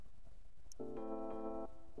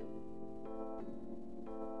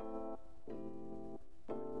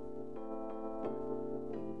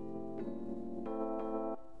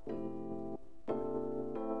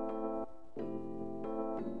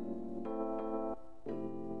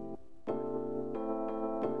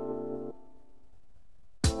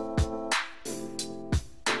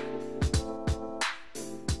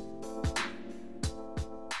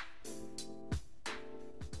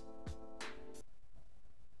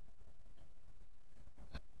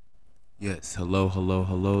Yes, hello, hello,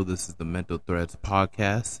 hello. This is the Mental Threads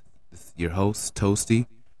podcast. This is your host, Toasty.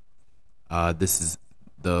 This is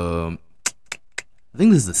the I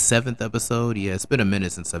think this is the seventh episode. Yeah, it's been a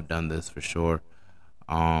minute since I've done this for sure.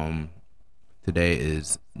 Um, Today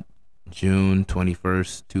is June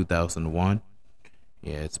 21st, 2001.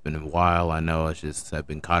 Yeah, it's been a while. I know. It's just I've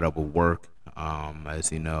been caught up with work.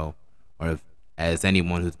 As you know, or as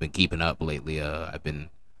anyone who's been keeping up lately, I've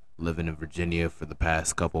been living in Virginia for the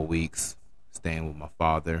past couple weeks, staying with my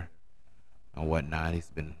father and whatnot.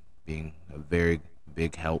 He's been being a very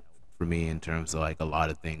big help for me in terms of like a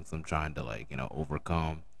lot of things I'm trying to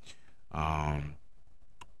overcome. Um,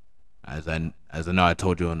 as I know, I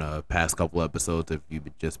told you in the past couple episodes, if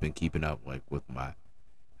you've just been keeping up like with my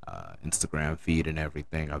Instagram feed and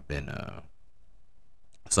everything, I've been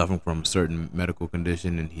suffering from a certain medical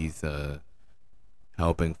condition, and he's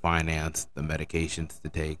helping finance the medications to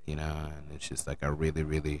take. And it's just like I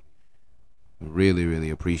really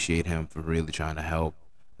appreciate him for really trying to help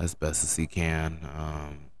as best as he can.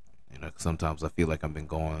 Sometimes I feel like I've been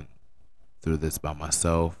going through this by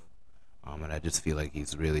myself, and I just feel like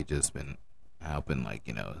he's really just been helping, like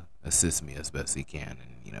assist me as best he can,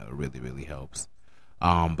 and it really helps.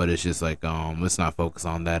 But it's just like let's not focus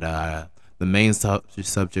on that. The main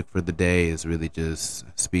subject for the day is really just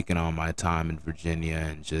speaking on my time in Virginia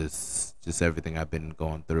and just everything I've been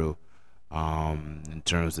going through in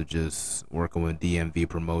terms of just working with DMV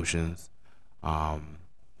promotions. Um,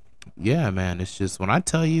 yeah, man, it's just when I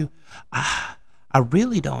tell you, I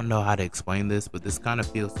really don't know how to explain this, but this kind of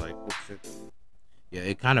feels like, oh, shit. Yeah,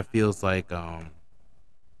 it kind of feels like,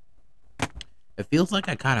 it feels like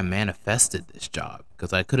I kind of manifested this job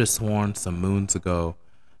because I could have sworn some moons ago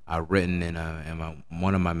I written in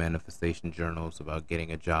one of my manifestation journals about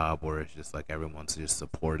getting a job where it's just like everyone's just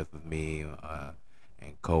supportive of me,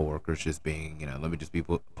 and coworkers just being, let me just be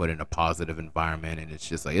put in a positive environment, and it's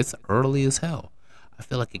just like it's early as hell. I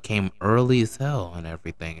feel like it came early as hell and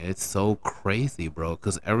everything. It's so crazy, bro.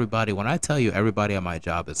 Because everybody, when I tell you, everybody at my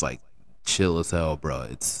job is like chill as hell, bro.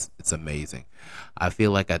 It's amazing. I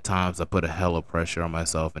feel like at times I put a hell of pressure on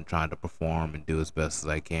myself and trying to perform and do as best as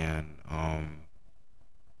I can.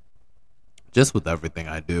 Just with everything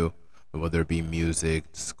I do, whether it be music,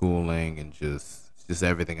 schooling, and just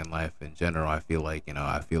everything in life in general. I feel like if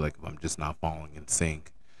I'm just not falling in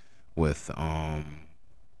sync with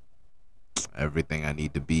everything I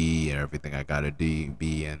need to be and everything I gotta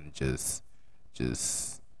be, and just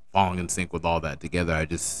falling in sync with all that together.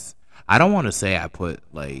 I don't want to say I put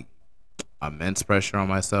like immense pressure on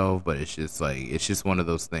myself, but it's just one of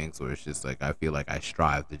those things where it's just like I feel like I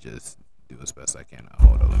strive to just do as best I can.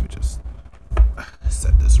 Hold on, let me just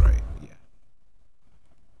set this right. Yeah,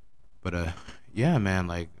 but yeah, man.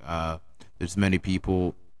 There's many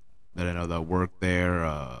people that I know that work there.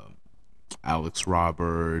 Alex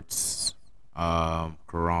Roberts,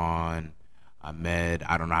 Karan, Ahmed.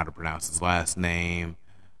 I don't know how to pronounce his last name.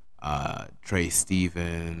 Trey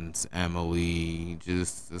Stevens, Emily.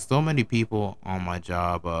 Just there's so many people on my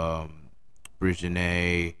job.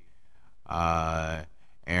 Brigitte, uh,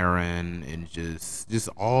 Aaron, and just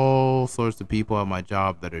all sorts of people at my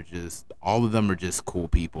job that are just all of them are just cool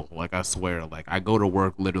people. Like I swear, like I go to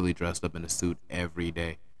work literally dressed up in a suit every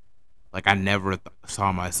day. Like I never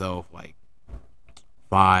saw myself like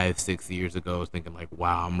 5, 6 years ago thinking like,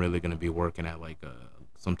 wow, I'm really gonna be working at like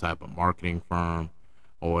some type of marketing firm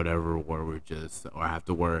or whatever, where or I have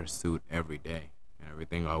to wear a suit every day and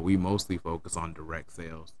everything. We mostly focus on direct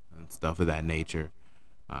sales and stuff of that nature,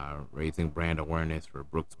 raising brand awareness for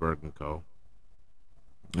Brooksburg and Co.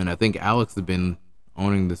 And I think Alex has been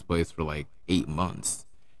owning this place for like 8 months,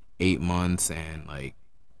 8 months, and like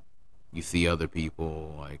you see other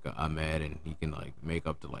people like Ahmed, and he can like make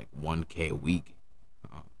up to like 1K a week.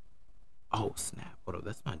 Uh, oh snap! Hold up,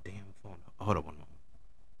 that's my damn phone. Hold up one moment.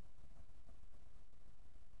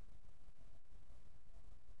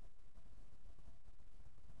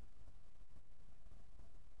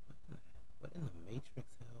 What in the Matrix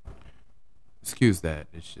hell? Excuse that.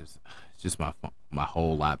 It's just my phone, my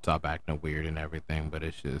whole laptop acting weird and everything. But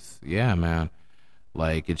it's just yeah, man.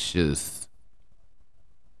 Like it's just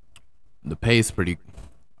the pay's pretty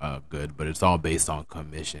good, but it's all based on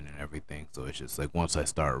commission and everything. So it's just like once I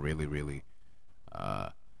start really uh,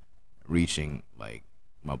 reaching like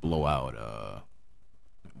my blowing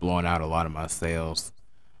out a lot of my sales,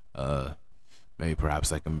 uh, maybe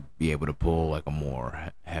perhaps I can be able to pull like a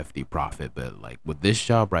more hefty profit. But like with this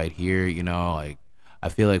job right here, like I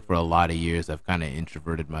feel like for a lot of years I've kind of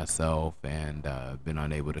introverted myself and been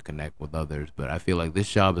unable to connect with others. But I feel like this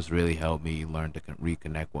job has really helped me learn to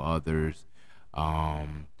reconnect with others.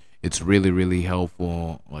 Um, it's really really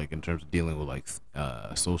helpful, like in terms of dealing with like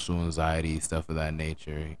social anxiety, stuff of that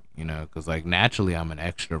nature. You know, because like naturally I'm an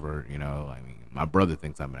extrovert. You know, I mean, my brother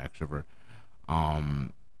thinks I'm an extrovert.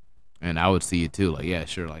 Um, and I would see it too. Like, yeah,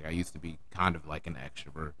 sure. Like I used to be kind of like an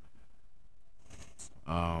extrovert.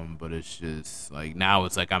 But it's just like now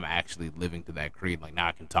it's like I'm actually living to that creed. Like now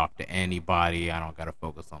I can talk to anybody. I don't gotta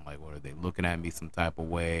focus on like what are they looking at me some type of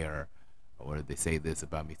way, or did they say this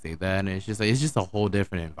about me, say that, and it's just like it's just a whole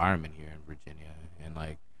different environment here in Virginia. And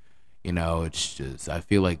like, you know, it's just I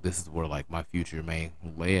feel like this is where like my future may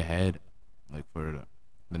lay ahead, like for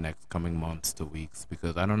the next coming months to weeks,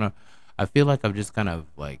 because I don't know. I feel like I've just kind of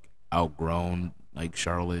like outgrown like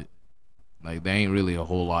Charlotte. Like there ain't really a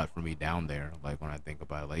whole lot for me down there. Like when I think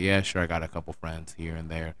about it, like yeah, sure, I got a couple friends here and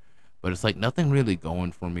there, but it's like nothing really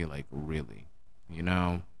going for me. Like really, you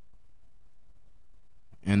know.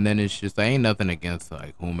 And then it's just I ain't nothing against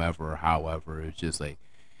like whomever or however. It's just like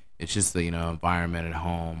it's just the environment at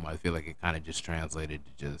home. I feel like it kind of just translated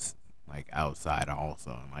to just like outside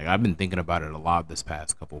also. Like I've been thinking about it a lot this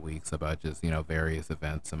past couple weeks about just various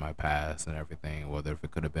events in my past and everything, whether if it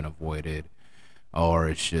could have been avoided or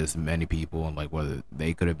it's just many people and like whether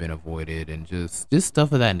they could have been avoided and just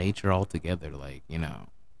stuff of that nature altogether. Like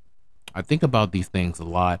I think about these things a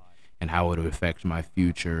lot and how it would affect my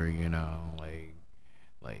future.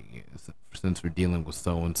 Since we're dealing with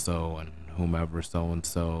so and so and whomever so and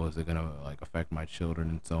so, is it gonna like affect my children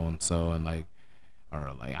and so and so, and like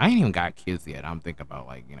or like I ain't even got kids yet. I'm thinking about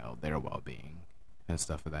like their well being and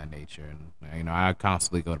stuff of that nature. And I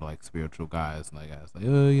constantly go to like spiritual guys and like guys like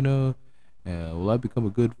will I become a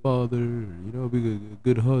good father? Or, be a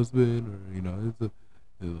good husband?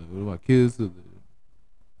 Or what my kids?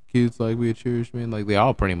 Kids like me a cherish man. Like they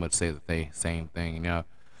all pretty much say the same thing.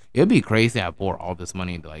 It'd be crazy. I pour all this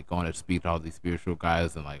money into like going to speak to all these spiritual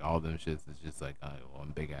guys and like all them shits. It's just like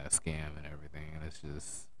one big ass scam and everything. And it's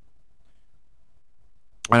just,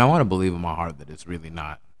 and I want to believe in my heart that it's really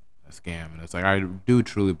not a scam. And it's like I do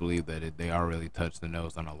truly believe that they are really touch the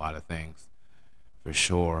nose on a lot of things for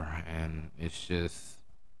sure. And it's just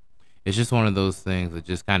one of those things that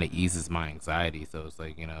just kind of eases my anxiety. So it's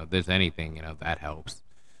like if there's anything that helps.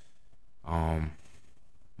 Um,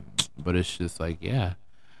 but it's just like yeah.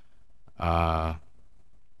 Uh,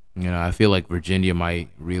 I feel like Virginia might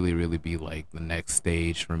really, really be like the next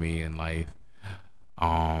stage for me in life.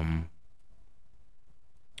 Um,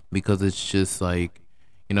 because it's just like,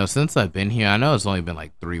 since I've been here, I know it's only been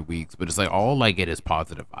like 3 weeks, but it's like all I get is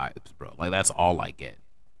positive vibes, bro. Like that's all I get.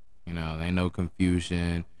 There ain't no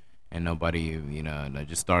confusion and nobody,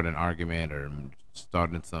 just start an argument or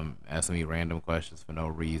starting some asking me random questions for no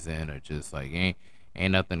reason or just like ain't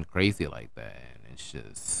nothing crazy like that. And it's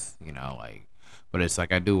just, like, but it's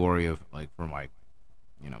like I do worry of like for my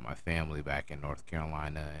family back in North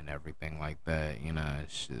Carolina and everything like that.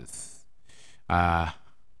 It's just, uh,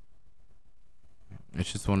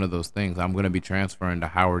 it's just one of those things. I'm gonna be transferring to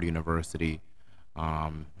Howard University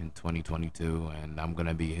in 2022, and I'm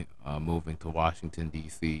gonna be moving to Washington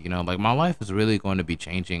D.C. Like my life is really going to be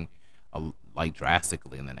changing, like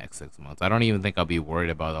drastically in the next 6 months. I don't even think I'll be worried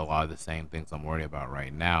about a lot of the same things I'm worried about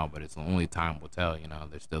right now, but it's only time will tell.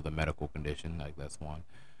 There's still the medical condition, like that's one.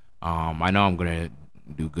 I know I'm gonna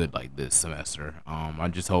do good like this semester.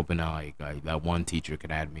 I'm just hoping that like that one teacher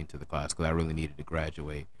can add me into the class because I really needed to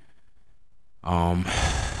graduate. Um,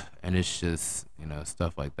 and it's just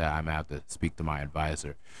stuff like that. I'm gonna have to speak to my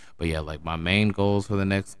advisor. But yeah, like my main goals for the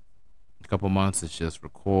next couple months is just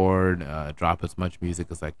record, drop as much music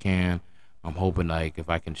as I can. I'm hoping like if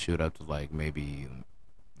I can shoot up to like maybe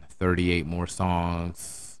 38 more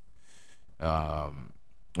songs, um,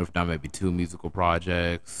 if not maybe two musical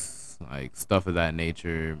projects, like stuff of that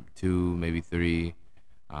nature. Two, maybe three.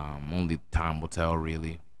 Only time will tell,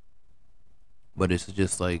 really. But it's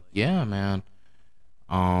just like, yeah, man.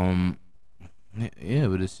 Um, yeah,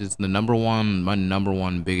 but it's just the number one, my number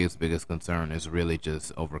one biggest concern is really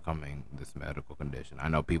just overcoming this medical condition. I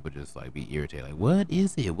know people just like be irritated, like, what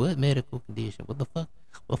is it? What medical condition? What the fuck?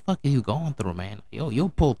 What the fuck are you going through, man? Yo, you'll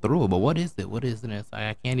pull through, but what is it? What is it? And it's like,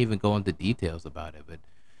 I can't even go into details about it, but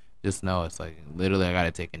just know it's like literally I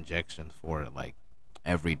gotta take injections for it like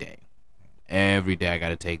every day. Every day I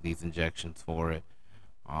gotta take these injections for it.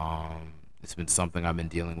 It's been something I've been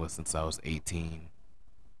dealing with since I was 18,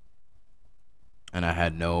 and I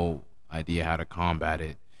had no idea how to combat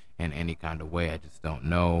it in any kind of way. I just don't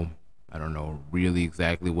know. I don't know really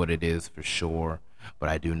exactly what it is for sure. but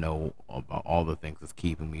I do know about all the things it's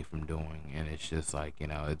keeping me from doing, and it's just like,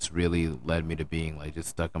 it's really led me to being like just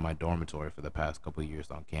stuck in my dormitory for the past couple of years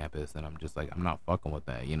on campus, and I'm just like, I'm not fucking with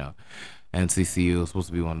that. NCCU is supposed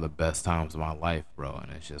to be one of the best times of my life, bro,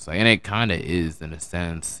 and it's just like, and it kind of is in a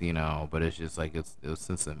sense, but it's just like it was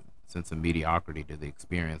sense of mediocrity to the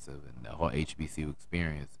experience of it, the whole HBCU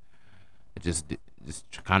experience. It just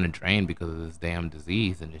kind of drained because of this damn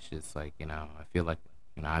disease, and it's just like, I feel like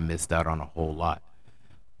I missed out on a whole lot.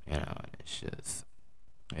 And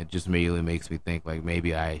it just immediately makes me think like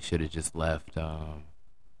maybe I should have just left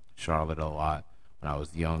Charlotte a lot when I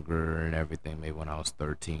was younger and everything. Maybe when I was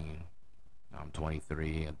 13. I'm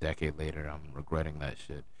 23. A decade later, I'm regretting that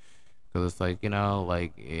shit. Cause it's like,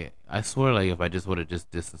 I swear, like if I just would have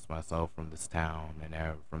just distanced myself from this town and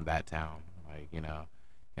from that town, like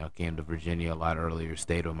came to Virginia a lot earlier,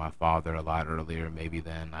 stayed with my father a lot earlier, maybe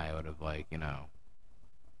then I would have like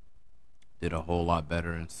did a whole lot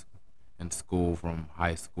better in school from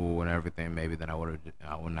high school and everything. Maybe then I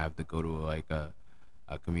wouldn't have to go to like a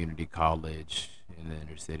community college in the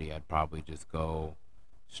inner city. I'd probably just go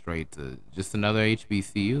straight to just another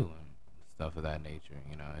HBCU and stuff of that nature.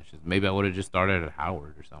 It's just maybe I would have just started at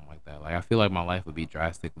Howard or something like that. Like I feel like my life would be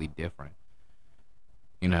drastically different.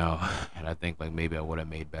 You know, and I think like maybe I would have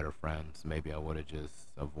made better friends. Maybe I would have just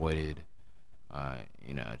avoided, uh,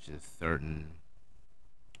 just certain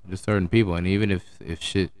people. And even if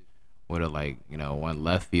shit would have like went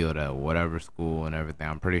left field at whatever school and everything,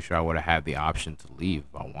 I'm pretty sure I would have had the option to leave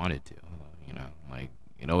if I wanted to. Like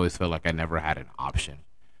it always felt like I never had an option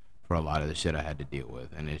for a lot of the shit I had to deal with,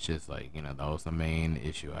 and it's just like that was the main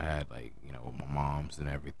issue I had, like with my mom's and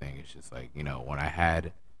everything. It's just like when I had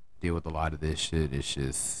to deal with a lot of this shit, it's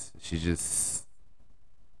just she just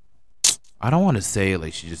I don't want to say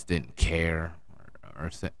like she just didn't care or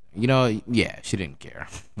say, yeah, she didn't care.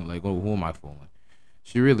 Like who am I fooling?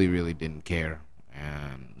 She really, really didn't care,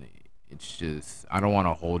 and it's just I don't want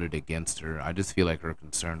to hold it against her. I just feel like her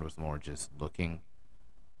concern was more just looking,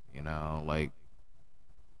 like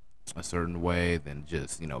a certain way than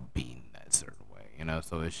just being that certain way.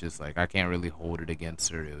 So it's just like I can't really hold it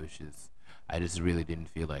against her. It was just I just really didn't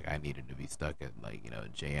feel like I needed to be stuck at like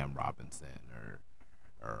J.M. Robinson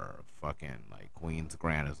or fucking like Queens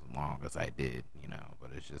Grant as long as I did.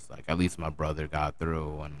 But it's just like at least my brother got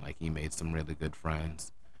through and like he made some really good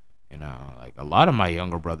friends. Like a lot of my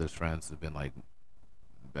younger brother's friends have been like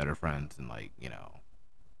better friends and like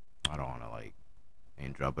I don't want to like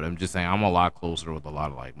name drop, but I'm just saying I'm a lot closer with a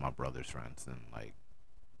lot of like my brother's friends and like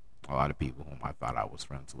a lot of people whom I thought I was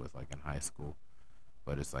friends with like in high school.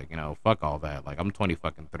 But it's like fuck all that. Like I'm 20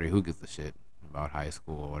 fucking three. Who gives a shit about high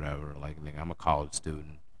school or whatever? Like nigga, I'm a college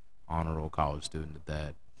student, honor roll college student at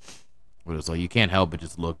that. But it's like you can't help but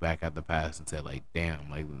just look back at the past and say like,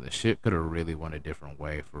 damn, like the shit could have really went a different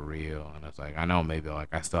way for real. And it's like I know maybe like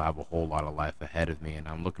I still have a whole lot of life ahead of me, and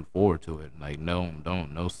I'm looking forward to it. Like no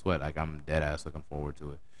sweat. Like I'm dead ass looking forward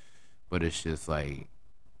to it. But it's just like,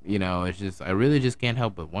 it's just I really just can't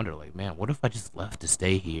help but wonder like, man, what if I just left to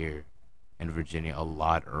stay here in Virginia a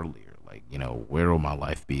lot earlier? Like, where will my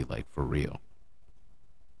life be like for real?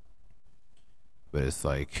 But it's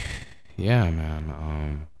like, yeah,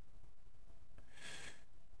 man.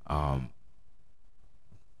 Um,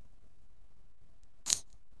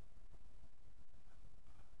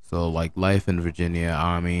 So like life in Virginia,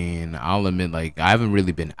 I mean, I'll admit like I haven't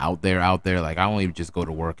really been out there. Like I only just go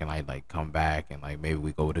to work and I like come back and like maybe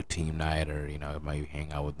we go to team night or maybe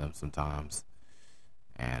hang out with them sometimes.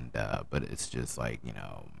 And but it's just like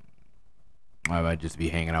I might just be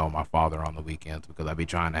hanging out with my father on the weekends because I be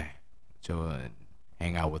trying to chill and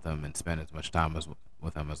hang out with him and spend as much time as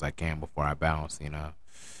with him as I can before I bounce.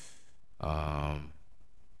 Um,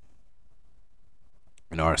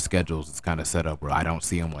 our schedules is kind of set up where I don't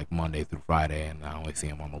see him like Monday through Friday, and I only see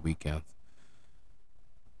him on the weekends.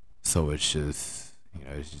 So it's just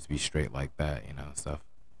be straight like that, stuff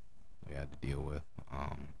we had to deal with.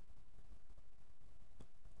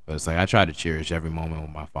 But it's like I try to cherish every moment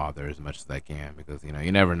with my father as much as I can because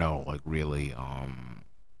you never know like really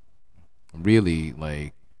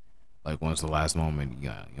like when's the last moment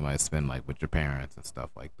you might spend like with your parents and stuff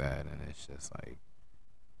like that, and it's just like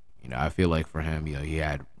I feel like for him he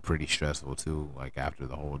had pretty stressful too like after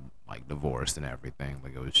the whole like divorce and everything.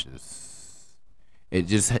 Like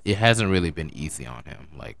it hasn't really been easy on him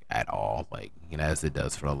like at all, like as it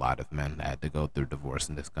does for a lot of men that had to go through divorce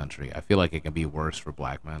in this country. I feel like it can be worse for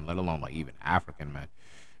black men, let alone like even African men,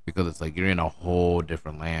 because it's like you're in a whole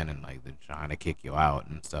different land and like they're trying to kick you out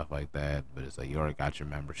and stuff like that, but it's like you already got your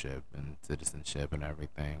membership and citizenship and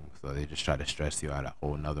everything, so they just try to stress you out a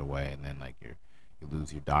whole another way, and then like you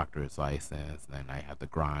lose your doctor's license, and then I have to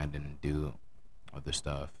grind and do other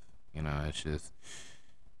stuff. It's just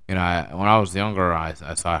when I was younger, I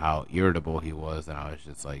saw how irritable he was, and I was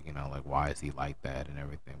just like, like, why is he like that and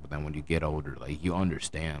everything. But then when you get older, like, you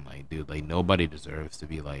understand, like, dude, like, nobody deserves to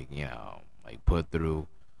be like, like, put through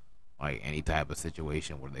like any type of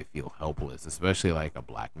situation where they feel helpless, especially like a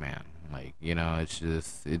black man. Like, it's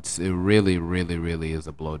just it really, really, really is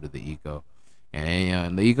a blow to the ego.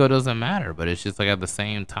 And the ego doesn't matter, but it's just like at the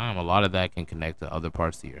same time, a lot of that can connect to other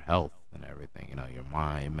parts of your health and everything. Your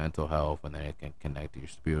mind, mental health, and then it can connect to your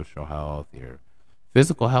spiritual health, your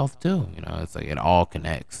physical health too. It's like it all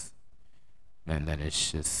connects, and then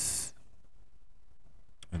it's just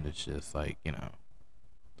like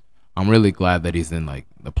I'm really glad that he's in like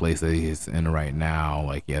the place that he's in right now.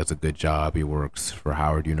 Like he has a good job. He works for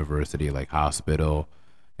Howard University, like hospital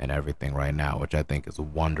and everything right now, which I think is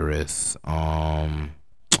wondrous.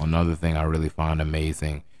 Another thing I really find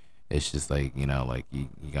amazing is just like, like he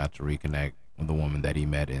got to reconnect with the woman that he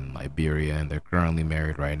met in Liberia, and they're currently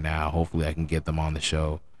married right now. Hopefully I can get them on the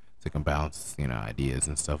show to can bounce, ideas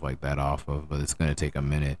and stuff like that off of, but it's gonna take a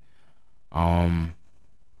minute. Um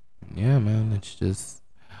yeah, man, it's just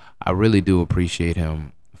I really do appreciate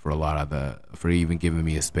him for a lot of for even giving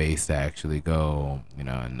me a space to actually go,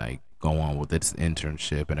 and like go on with this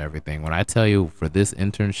internship and everything. When I tell you for this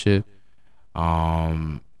internship,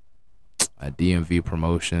 um, at DMV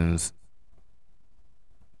Promotions,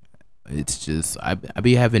 it's just I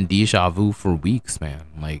be having deja vu for weeks, man.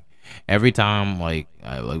 Like every time, like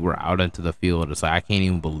we're out into the field, it's like I can't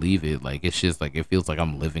even believe it. Like it's just like it feels like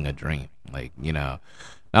I'm living a dream. Like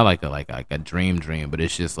not like a dream, but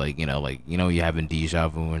it's just like you having deja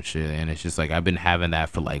vu and shit, and it's just like I've been having that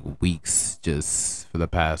for like weeks, just for the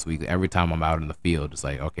past week. Every time I'm out in the field, it's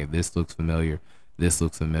like okay, this looks familiar, this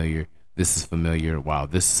looks familiar, this is familiar, wow,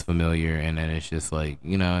 this is familiar, and then it's just like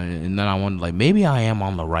and then I wonder like maybe I am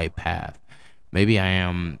on the right path, maybe I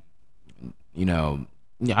am, you know,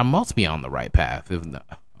 yeah, I must be on the right path. If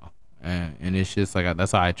not, and it's just like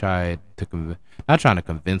that's how I try to not trying to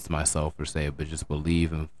convince myself per se, but just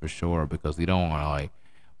believe in for sure because you don't want to like.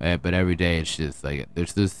 But every day it's just like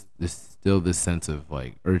there's this still this sense of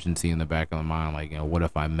like urgency in the back of the mind, like what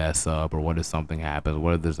if I mess up or what if something happens,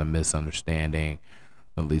 what if there's a misunderstanding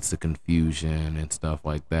that leads to confusion and stuff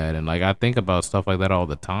like that. And like I think about stuff like that all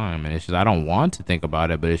the time, and it's just I don't want to think about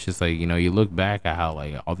it, but it's just like you look back at how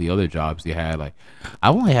like all the other jobs you had. Like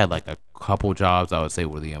I've only had like a couple jobs I would say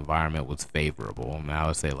where the environment was favorable. And I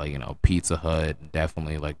would say like Pizza Hut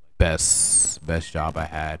definitely like best job I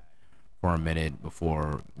had for a minute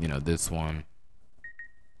before this one.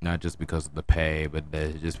 Not just because of the pay, but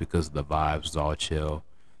just because the vibes was all chill,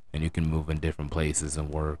 and you can move in different places and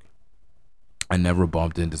work. I never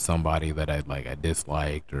bumped into somebody that I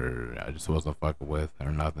disliked or I just wasn't fucking with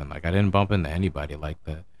or nothing. Like I didn't bump into anybody like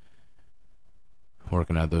that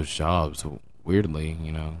working at those jobs. Weirdly,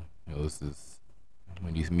 it was just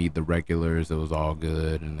when you meet the regulars, it was all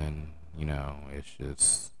good, and then it's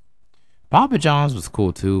just Papa John's was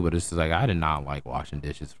cool too, but it's just like I did not like washing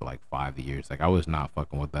dishes for like 5 years. Like I was not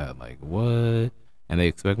fucking with that. Like what? And they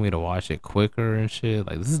expect me to wash it quicker and shit.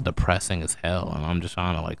 Like this is depressing as hell, and I'm just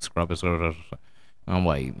trying to like scrub it. I'm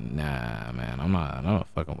like, nah, man. I'm not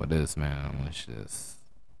fucking with this, man. It's just,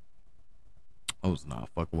 I was not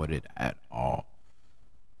fucking with it at all.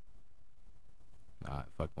 Not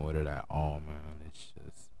fucking with it at all, man. It's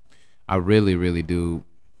just, I really, really do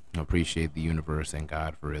appreciate the universe and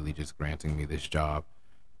God for really just granting me this job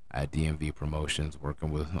at DMV Promotions,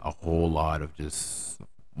 working with a whole lot of just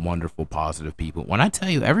wonderful, positive people. When I tell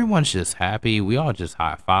you, everyone's just happy. We all just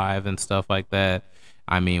high five and stuff like that.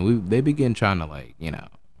 I mean, they begin trying to like,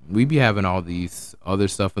 we be having all these other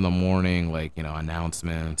stuff in the morning, like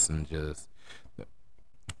announcements and just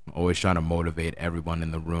always trying to motivate everyone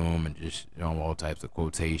in the room and just all types of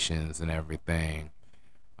quotations and everything.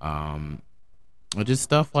 Um, or just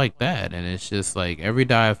stuff like that, and it's just like every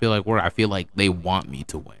day I feel like I feel like they want me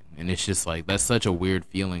to win, and it's just like that's such a weird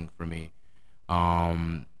feeling for me.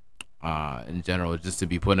 Um, in general, just to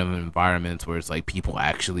be put in environments where it's like people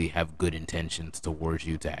actually have good intentions towards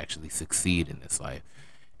you to actually succeed in this life,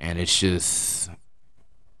 and it's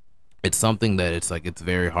something that it's like it's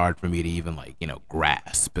very hard for me to even like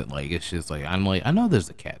grasp it. Like it's just like I'm like I know there's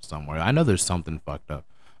a catch somewhere. I know there's something fucked up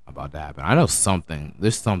about to happen. I know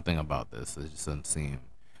there's something about this that just doesn't seem.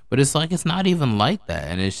 But it's like it's not even like that,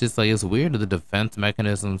 and it's just like it's weird that the defense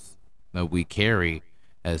mechanisms that we carry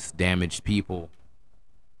as damaged people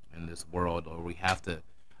in this world, or we have to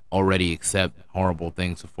already accept horrible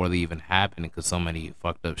things before they even happen because so many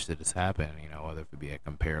fucked up shit has happened. Whether it be at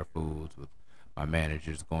Compare Foods with my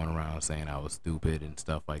manager's going around saying I was stupid and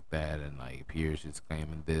stuff like that, and like peers just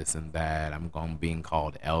claiming this and that. I'm going being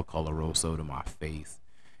called El Coloroso to my face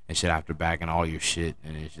and shit after backing all your shit,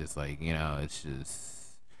 and it's just like, it's just.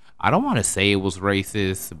 I don't want to say it was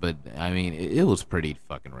racist, but I mean it was pretty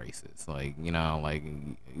fucking racist. Like, like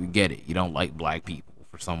you get it. You don't like black people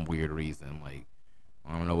for some weird reason. Like,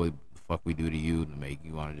 I don't know what the fuck we do to you to make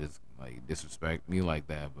you want to just like disrespect me like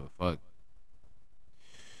that, but fuck.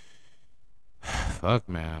 Fuck,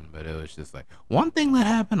 man. But it was just like one thing that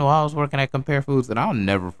happened while I was working at Compare Foods, and I'll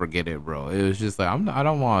never forget it, bro. It was just like I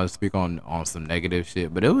don't want to speak on some negative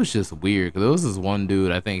shit, but it was just weird because there was this one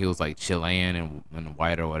dude. I think he was like Chilean and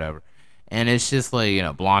white or whatever, and it's just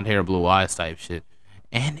like, blonde hair, blue eyes type shit.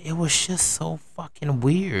 And it was just so fucking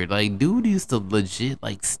weird. Like, dude used to legit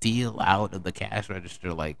like steal out of the cash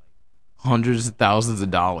register like hundreds of thousands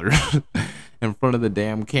of dollars in front of the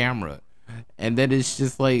damn camera. And then it's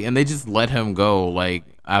just like, and they just let him go like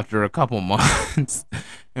after a couple months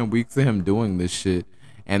and weeks of him doing this shit.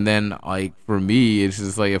 And then like for me, it's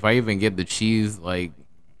just like if I even get the cheese like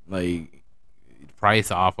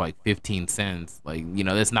price off like 15 cents, like,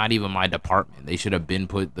 that's not even my department. They should have been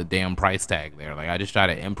put the damn price tag there. Like I just try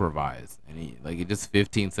to improvise, and like it just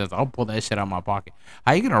 15 cents. I'll pull that shit out of my pocket.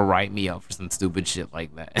 How you gonna write me up for some stupid shit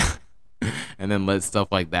like that? And then let stuff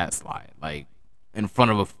like that slide, like in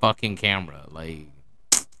front of a fucking camera. Like,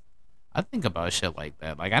 I think about shit like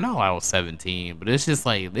that. Like, I know I was 17, but it's just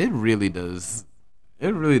like it really does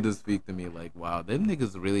speak to me. Like, wow, them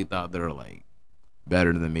niggas really thought they were like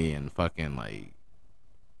better than me and fucking like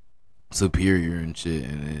superior and shit,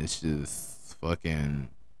 and it's just fucking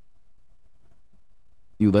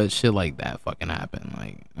you let shit like that fucking happen.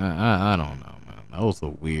 Like, I don't know, man. That was a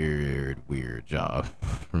weird job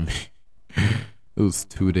for me. It was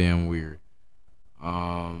too damn weird.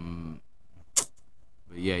 Um,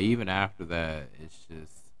 but yeah, even after that, it's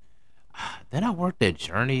just then I worked at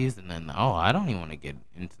Journeys, and then I don't even want to get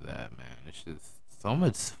into that, man. It's just so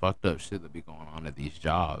much fucked up shit that be going on at these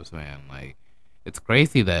jobs, man. Like, it's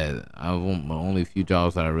crazy that the only few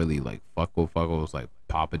jobs that I really like fuck with was like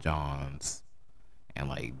Papa John's and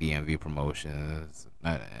like DMV Promotions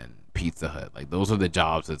and Pizza Hut. Like, those are the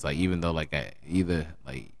jobs that's like, even though like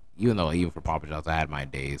even though even for Papa John's I had my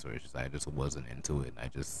days where it's just I just wasn't into it. I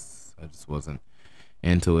just wasn't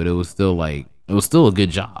into it. It was still like it was still a good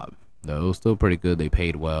job. Though it was still pretty good. They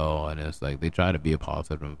paid well, and it's like they try to be a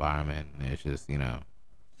positive environment. And it's just,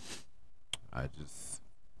 I just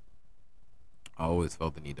I always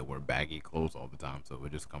felt the need to wear baggy clothes all the time, so it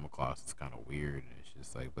would just come across as kind of weird. And it's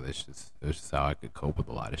just like, but it's just how I could cope with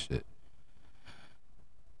a lot of shit,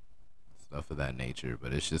 stuff of that nature.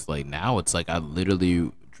 But it's just like now it's like I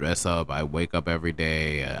literally dress up. I wake up every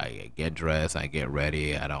day. I get dressed. I get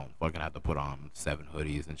ready. I don't fucking have to put on 7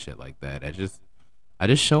 hoodies and shit like that. I just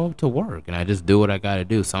show up to work and I just do what I gotta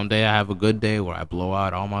do. Some day I have a good day where I blow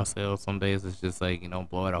out all my sales. Some days it's just like,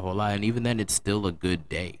 blow out a whole lot. And even then, it's still a good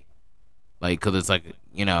day. Like, cause it's like,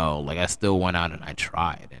 like I still went out and I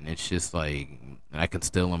tried, and it's just like, and I can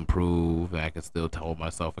still improve, and I can still hold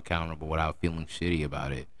myself accountable without feeling shitty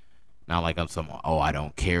about it. Not like I'm some I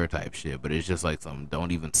don't care type shit, but it's just like some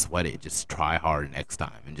don't even sweat it. Just try hard next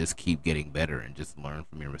time and just keep getting better and just learn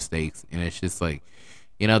from your mistakes. And it's just like,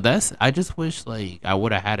 that's I just wish like I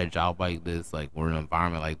would have had a job like this, like or an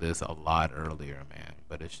environment like this a lot earlier, man.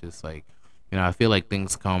 But it's just like, I feel like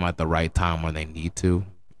things come at the right time when they need to.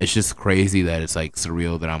 It's just crazy that it's like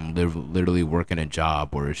surreal that I'm literally working a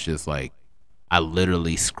job where it's just like I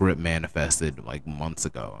literally script manifested like months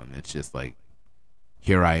ago, and it's just like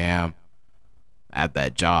here I am at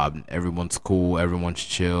that job. Everyone's cool, everyone's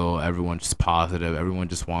chill, everyone's just positive, everyone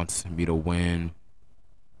just wants me to win.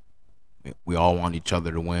 We all want each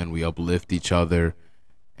other to win. We uplift each other,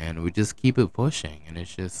 and we just keep it pushing. And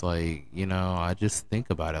it's just like, I just think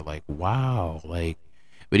about it like, wow, like.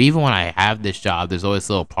 But even when I have this job, there's always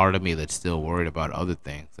still a part of me that's still worried about other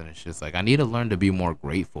things, and it's just like I need to learn to be more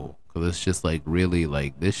grateful because it's just like really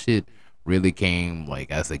like this shit really came like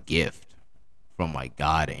as a gift from like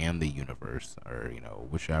God and the universe, or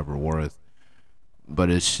whichever was. But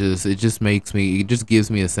it just makes me, it just gives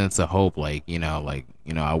me a sense of hope, like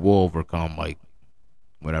I will overcome like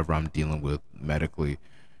whatever I'm dealing with medically.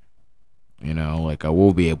 Like I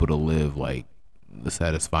will be able to live like the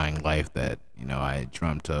satisfying life that I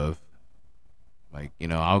dreamt of. Like,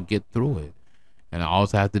 I'll get through it, and all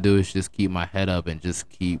I have to do is just keep my head up and just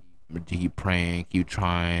keep praying, keep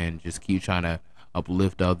trying, just keep trying to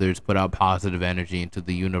uplift others, put out positive energy into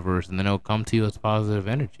the universe, and then it'll come to you as positive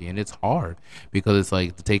energy. And it's hard because it's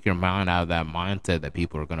like to take your mind out of that mindset that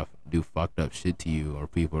people are gonna do fucked up shit to you, or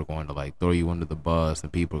people are going to like throw you under the bus,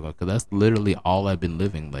 and people are going, because that's literally all I've been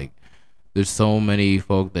living. Like, there's so many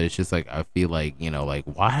folk that it's just like I feel like, like,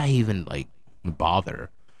 why I even like bother?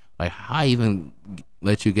 Like, how I even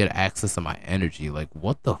let you get access to my energy? Like,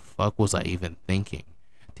 what the fuck was I even thinking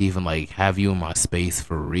to even like have you in my space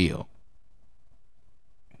for real?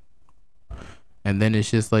 And then it's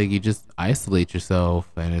just like you just isolate yourself,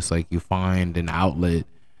 and it's like you find an outlet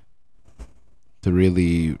to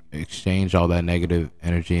really exchange all that negative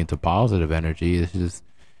energy into positive energy.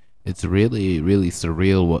 It's really, really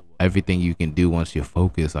surreal what everything you can do once you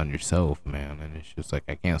focus on yourself, man. And it's just like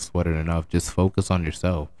I can't sweat it enough. Just focus on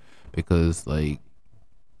yourself, because like,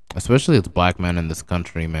 especially as black men in this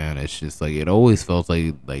country, man, it's just like it always feels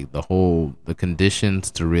like the conditions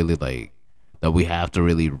to really like that we have to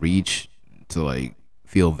really reach to like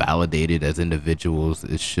feel validated as individuals.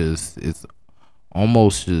 It's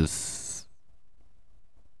almost just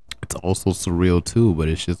it's also surreal too, but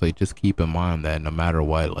it's just like just keep in mind that no matter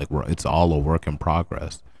what, like it's all a work in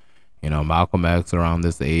progress. Malcolm X around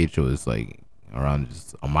this age was like around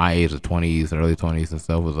just on my age of 20s, early 20s and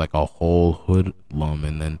stuff, was like a whole hoodlum,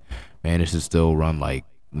 and then managed to still run like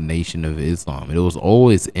Nation of Islam. It was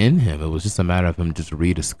always in him. It was just a matter of him just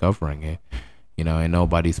rediscovering it. Ain't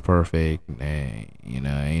nobody's perfect, and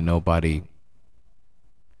ain't nobody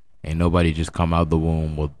just come out the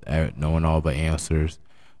womb with knowing all the answers.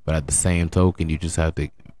 But at the same token, you just have to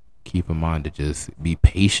keep in mind to just be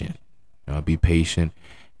patient. Be patient,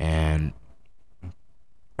 and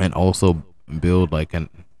also build like an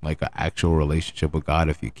actual relationship with God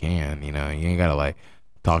if you can. You ain't gotta like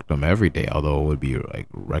talk to him every day, although it would be like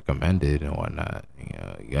recommended and whatnot.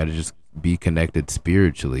 You gotta just be connected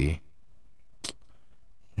spiritually,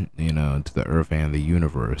 to the earth and the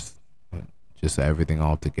universe. Just everything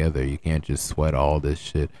all together. You can't just sweat all this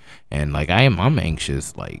shit. And like I'm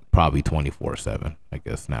anxious like probably 24/7, I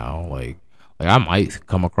guess now. Like I might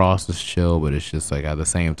come across as chill, but it's just like at the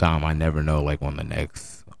same time I never know like when the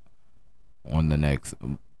next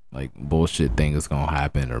like bullshit thing is gonna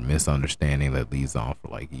happen, or misunderstanding that leads on for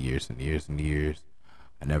like years and years and years.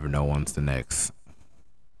 I never know when the next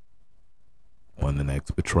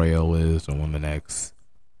betrayal is, or when the next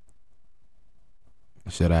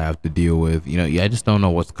shit I have to deal with. Yeah, I just don't know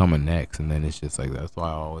what's coming next. And then it's just like that's why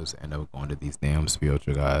I always end up going to these damn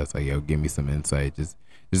spiritual guys. Like, yo, give me some insight. Just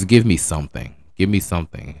give me something. Give me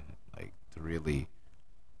something like to really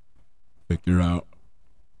figure out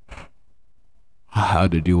how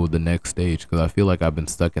to deal with the next stage, because I feel like I've been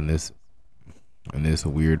stuck in this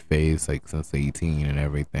weird phase like since 18 and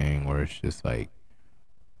everything, where it's just like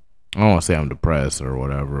I don't want to say I'm depressed or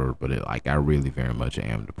whatever, but like I really very much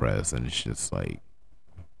am depressed, and it's just like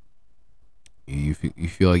you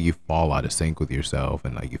feel like you fall out of sync with yourself,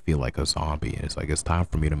 and like you feel like a zombie, and it's like it's time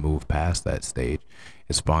for me to move past that stage.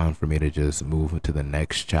 It's fine for me to just move to the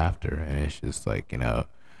next chapter, and it's just like a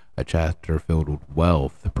chapter filled with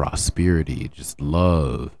wealth, prosperity, just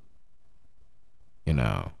love, you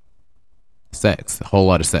know sex, a whole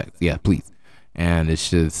lot of sex, yeah, please. And it's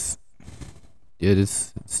just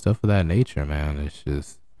it's stuff of that nature, man.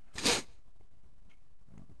 It's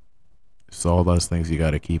all those things you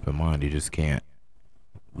got to keep in mind. You just can't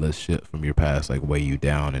let shit from your past like weigh you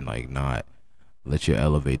down, and like not let you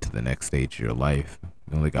elevate to the next stage of your life.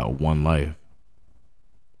 You only got one life,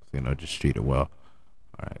 so just treat it well.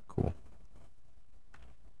 All right, cool.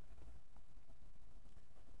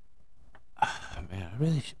 Man, I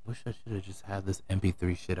really wish I should have just had this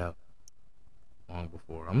MP3 shit out long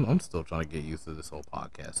before. I'm still trying to get used to this whole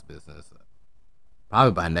podcast business.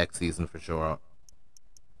 Probably by next season for sure.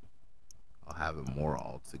 I'll have it more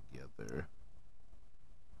all together.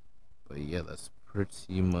 But yeah, that's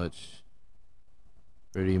pretty much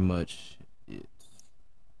it.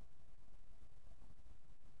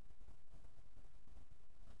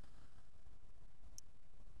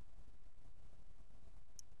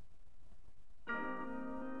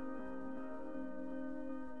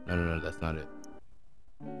 No, no, no, that's not it.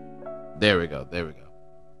 There we go. There we go.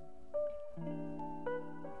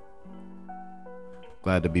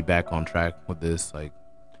 Glad to be back on track with this. Like,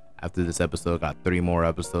 after this episode, got 3 more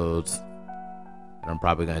episodes, and I'm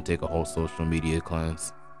probably gonna take a whole social media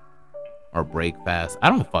cleanse or break fast. I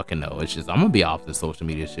don't fucking know. It's just I'm gonna be off the social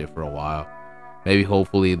media shit for a while. Maybe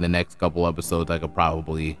hopefully the next couple episodes I could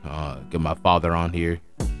probably get my father on here,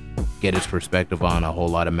 get his perspective on a whole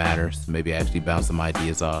lot of matters. Maybe actually bounce some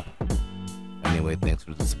ideas off. Anyway, thanks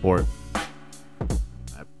for the support.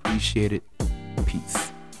 I appreciate it. Peace.